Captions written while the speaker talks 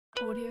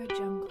Audio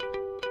Jungle.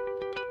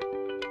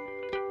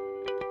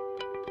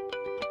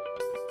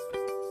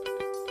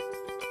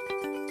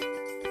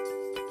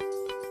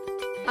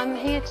 I'm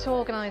here to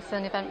organise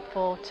an event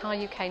for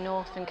TIE UK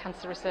North and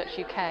Cancer Research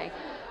UK.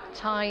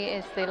 TIE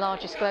is the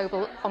largest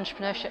global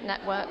entrepreneurship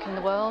network in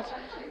the world,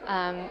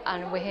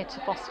 and we're here to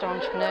foster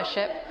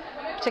entrepreneurship,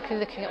 particularly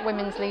looking at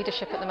women's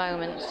leadership at the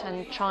moment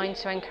and trying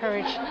to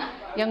encourage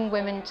young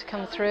women to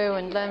come through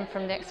and learn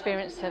from the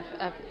experience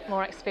of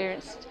more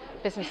experienced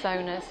business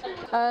owners.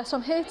 So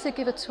I'm here to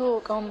give a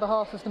talk on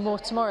behalf of the More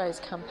Tomorrows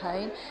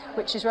campaign,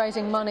 which is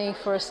raising money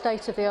for a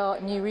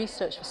state-of-the-art new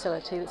research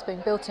facility that's being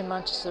built in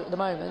Manchester at the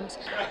moment.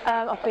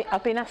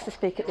 I've been asked to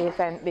speak at the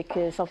event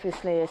because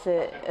obviously as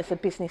a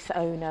business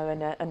owner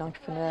and an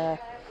entrepreneur,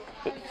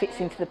 it fits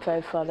into the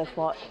profile of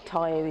what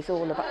TIE is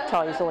all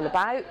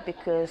about,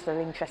 because they're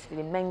interested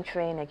in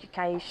mentoring,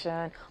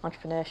 education,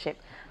 entrepreneurship,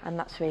 and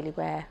that's really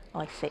where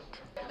I sit.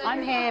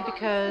 I'm here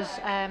because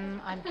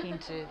I'm keen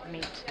to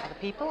meet other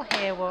people,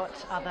 hear what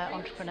other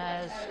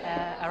entrepreneurs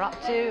are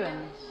up to,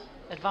 and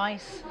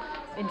advice,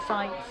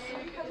 insights.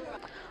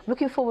 I'm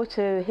looking forward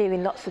to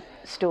hearing lots of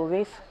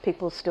stories,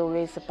 people's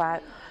stories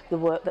about the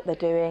work that they're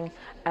doing,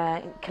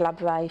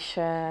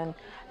 collaboration,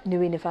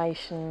 new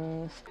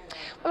innovations.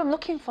 Well, I'm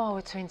looking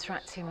forward to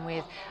interacting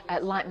with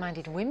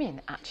like-minded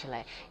women,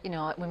 actually. You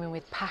know, women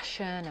with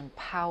passion and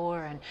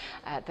power and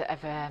that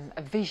have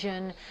a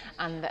vision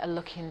and that are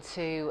looking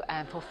to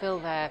fulfil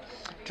their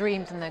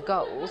dreams and their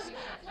goals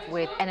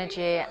with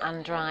energy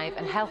and drive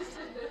and health.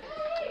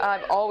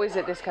 Always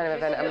at this kind of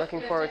event, I'm looking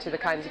forward to the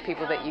kinds of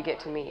people that you get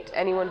to meet.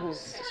 Anyone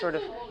who's sort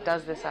of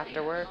does this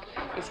after work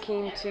is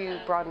keen to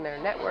broaden their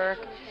network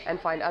and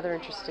find other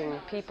interesting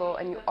people,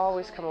 and you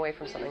always come away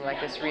from something like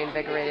this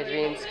reinvigorated,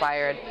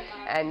 re-inspired,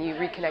 and you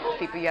reconnect with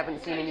people you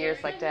haven't seen in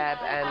years like Deb,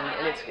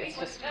 and it's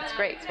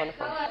great, it's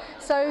wonderful.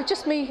 So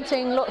just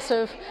meeting lots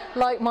of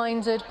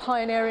like-minded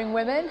pioneering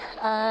women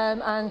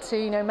and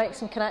to make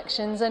some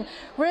connections and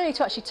really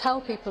to actually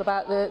tell people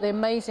about the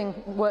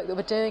amazing work that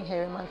we're doing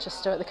here in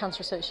Manchester at the Cancer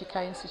Research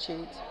UK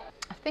Institute.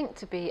 I think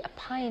to be a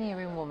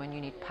pioneering woman you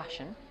need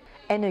passion.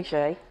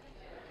 Energy,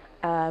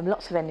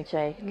 lots of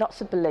energy, lots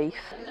of belief.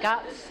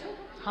 Guts,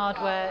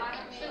 hard work,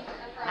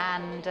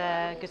 and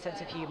a good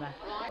sense of humour.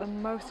 The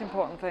most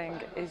important thing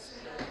is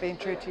being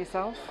true to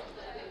yourself,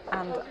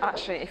 and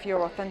actually if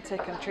you're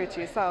authentic and true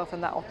to yourself,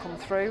 and that will come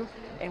through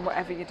in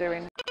whatever you're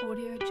doing.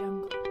 Audio Jungle.